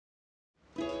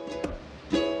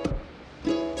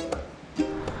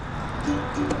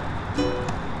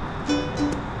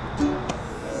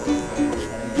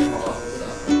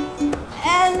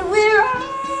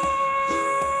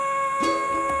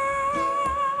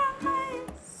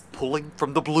pulling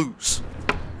from the blues,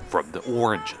 from the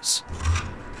oranges.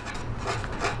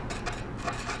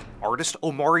 Artist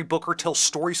Omari Booker tells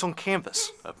stories on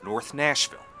canvas of North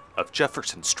Nashville, of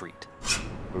Jefferson Street.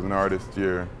 As an artist,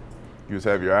 you just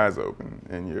have your eyes open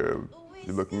and you're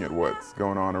looking at what's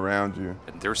going on around you.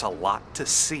 And there's a lot to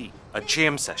see. A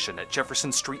jam session at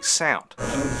Jefferson Street Sound.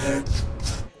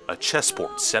 A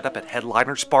chessboard set up at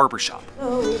Headliner's Barbershop.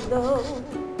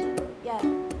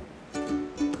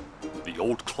 The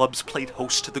old clubs played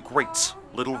host to the greats,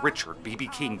 Little Richard, B.B.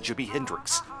 King, Jimi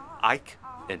Hendrix, Ike,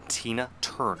 and Tina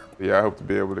Turner. Yeah, I hope to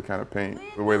be able to kind of paint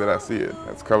the way that I see it.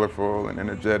 That's colorful and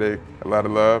energetic, a lot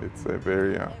of love. It's a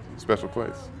very special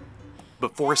place.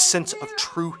 But for a sense of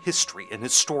true history in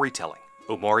his storytelling,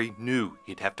 Omari knew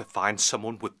he'd have to find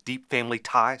someone with deep family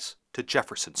ties to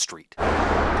Jefferson Street.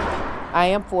 I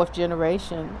am fourth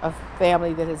generation of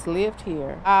family that has lived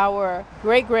here. Our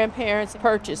great-grandparents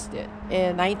purchased it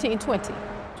in 1920,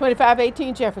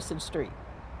 2518 Jefferson Street.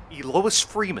 Lois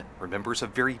Freeman remembers a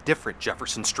very different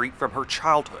Jefferson Street from her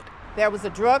childhood. There was a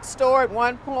drugstore at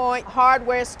one point,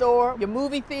 hardware store, your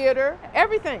movie theater,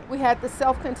 everything. We had the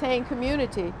self-contained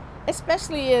community,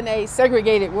 especially in a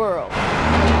segregated world.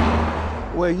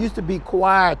 Where it used to be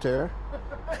quieter.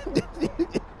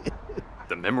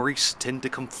 The memories tend to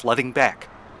come flooding back,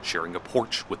 sharing a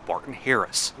porch with Barton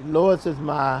Harris. Lois is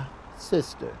my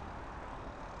sister,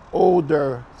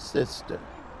 older sister.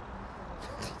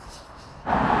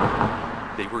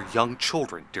 They were young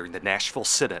children during the Nashville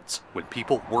sit-ins when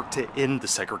people worked to end the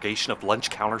segregation of lunch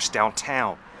counters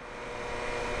downtown.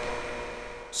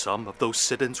 Some of those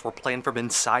sit-ins were planned from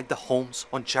inside the homes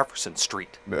on Jefferson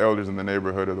Street. The elders in the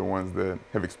neighborhood are the ones that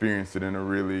have experienced it in a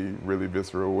really, really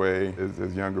visceral way.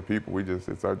 As younger people,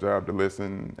 it's our job to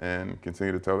listen and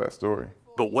continue to tell that story.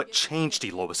 But what changed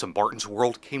Lois and Barton's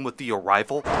world came with the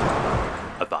arrival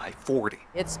of I-40.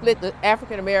 It split the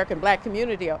African-American black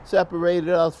community up. Separated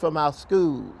us from our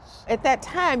schools. At that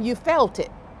time, you felt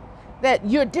it, that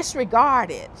you're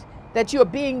disregarded, that you're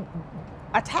being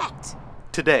attacked.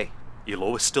 Today,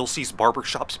 Lois still sees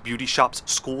barbershops, beauty shops,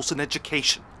 schools, and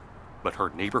education. But her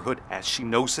neighborhood, as she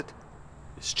knows it,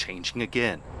 is changing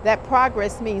again. That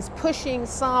progress means pushing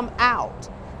some out.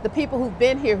 The people who've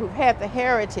been here, who've had the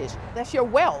heritage, that's your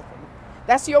wealth.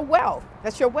 That's your wealth.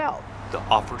 That's your wealth. The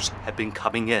offers have been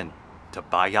coming in to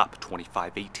buy up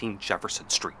 2518 Jefferson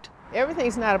Street.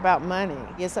 Everything's not about money.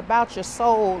 It's about your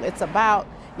soul. It's about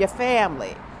your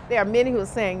family. There are many who are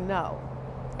saying no,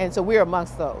 and so we're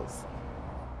amongst those.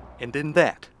 And in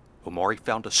that, Omari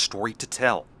found a story to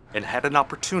tell and had an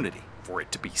opportunity for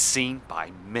it to be seen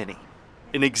by many.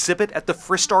 An exhibit at the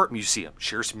Frist Art Museum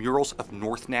shares murals of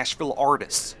North Nashville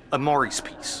artists. Omari's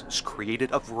piece is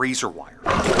created of razor wire,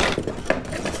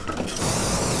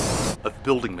 of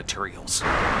building materials,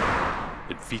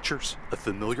 and features a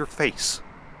familiar face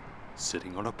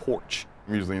sitting on a porch.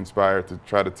 I'm usually inspired to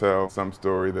try to tell some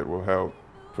story that will help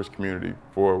push community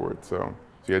forward. So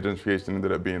yeah, gentrification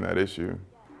ended up being that issue.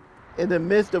 In the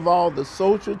midst of all the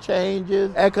social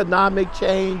changes, economic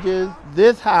changes,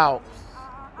 this house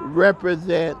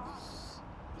represents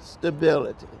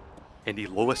stability. And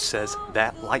Lois says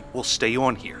that light will stay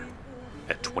on here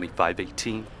at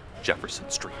 2518 Jefferson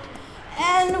Street.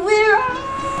 And we're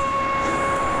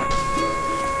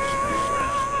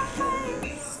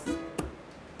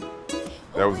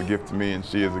That was a gift to me, and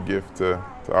she is a gift to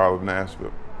all of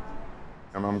Nashville.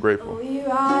 I'm grateful. we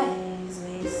rise,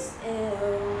 we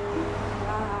still